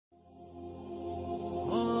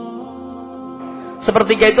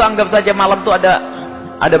Sepertiga itu anggap saja malam itu ada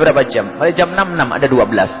berapa jam? Pada jam 6, 6 ada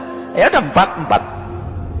 12. Ya ada 4.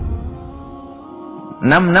 6,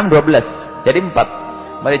 12. Jadi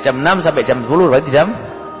 4. Pada jam 6 sampai jam 10 berarti jam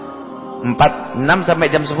 4. 6 sampai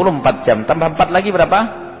jam 10 4 jam. Tambah 4 lagi berapa?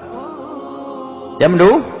 Jam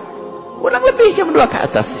 2. Kurang lebih jam 2 ke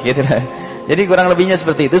atas gitu. Jadi kurang lebihnya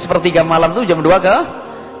seperti itu. Sepertiga malam itu jam 2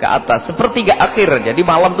 ke atas. Sepertiga akhir. Jadi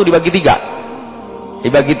malam itu dibagi 3.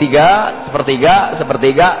 Dibagi 3,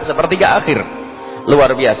 sepertiga akhir. Luar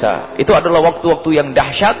biasa. Itu adalah waktu-waktu yang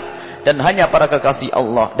dahsyat dan hanya para kekasih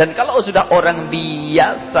Allah. Dan kalau sudah orang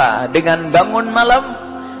biasa dengan bangun malam,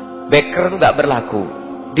 beker itu gak berlaku.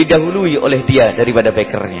 Didahului oleh dia daripada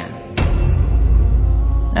bekernya.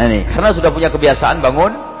 Nah ini, karena sudah punya kebiasaan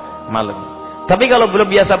bangun malam. Tapi kalau belum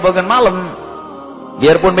biasa bangun malam,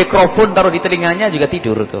 biarpun mikrofon taruh di telinganya juga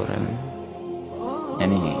tidur tuh orang.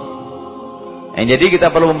 Ini. Nah, jadi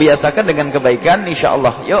kita perlu membiasakan dengan kebaikan, insya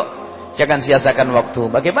Allah. Yuk, jangan sia-siakan waktu.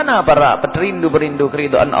 Bagaimana para berindu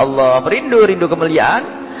keridhaan Allah, berindu kemuliaan,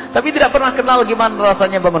 tapi tidak pernah kenal gimana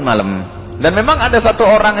rasanya bangun malam. Dan memang ada satu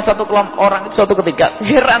orang itu suatu ketika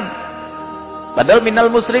heran. Padahal minal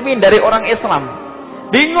muslimin, dari orang Islam.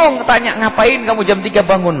 Bingung, tanya ngapain kamu jam 3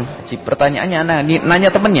 bangun? Pertanyaannya nanya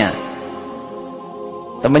temennya.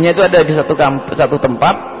 Temennya itu ada di satu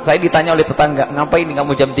tempat. Saya ditanya oleh tetangga, ngapain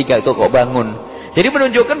kamu jam 3 itu kok bangun? Jadi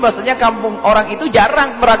menunjukkan bahasanya kampung orang itu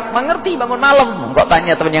jarang mengerti bangun malam. Kok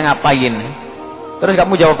tanya temennya ngapain? Terus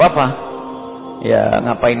kamu jawab apa? Ya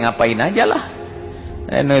ngapain aja lah.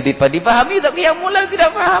 Dipahami tapi yang mulai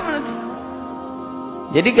tidak paham nanti.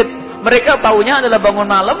 Jadi mereka taunya adalah bangun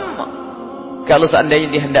malam kalau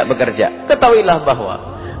seandainya dia hendak bekerja. Ketahuilah bahwa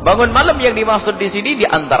bangun malam yang dimaksud di sini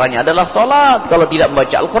diantaranya adalah salat. Kalau tidak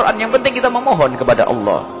membaca Al-Quran, yang penting kita memohon kepada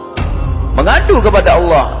Allah, mengadu kepada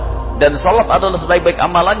Allah. Dan salat adalah sebaik-baik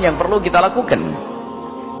amalan yang perlu kita lakukan.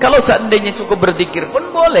 Kalau seandainya cukup berzikir pun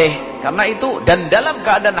boleh, karena itu. Dan dalam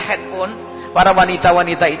keadaan haid pun, para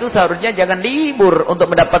wanita-wanita itu seharusnya jangan libur untuk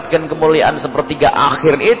mendapatkan kemuliaan sepertiga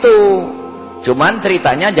akhir itu. Cuman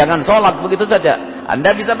ceritanya jangan sholat begitu saja.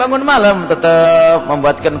 Anda bisa bangun malam, tetap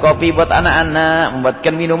membuatkan kopi buat anak-anak,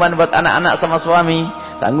 membuatkan minuman buat anak-anak sama suami.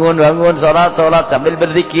 Bangun, sholat sambil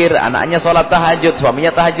berzikir. Anaknya sholat tahajud, suaminya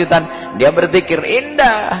tahajudan, dia berzikir,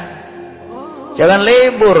 indah. Jangan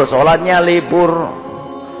libur, sholatnya libur,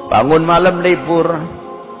 bangun malam libur,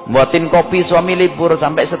 buatin kopi suami libur.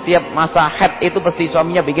 Sampai setiap masa haid itu pasti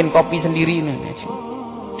suaminya bikin kopi sendiri.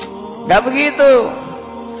 Gak begitu.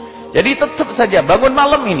 Jadi tetap saja bangun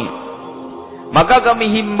malam ini. Maka kami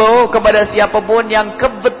himbau kepada siapapun yang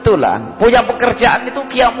kebetulan punya pekerjaan itu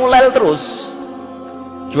Qiyamul Lail terus.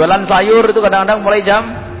 Jualan sayur itu kadang-kadang mulai jam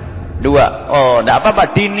 2. Oh, tidak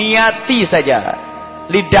apa-apa, diniati saja.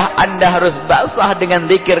 Lidah Anda harus basah dengan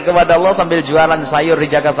zikir kepada Allah sambil jualan sayur di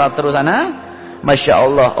Jakarta terus sana. Masya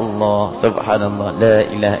Allah, Allah, subhanallah, la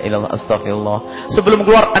ilaha illallah, astagfirullah. Sebelum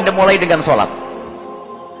keluar Anda mulai dengan sholat.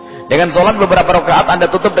 Dengan sholat beberapa rakaat Anda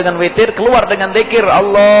tutup dengan witir, keluar dengan zikir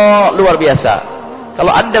Allah, luar biasa.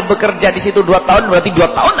 Kalau Anda bekerja di situ 2 tahun, berarti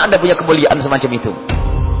 2 tahun Anda punya kemuliaan semacam itu.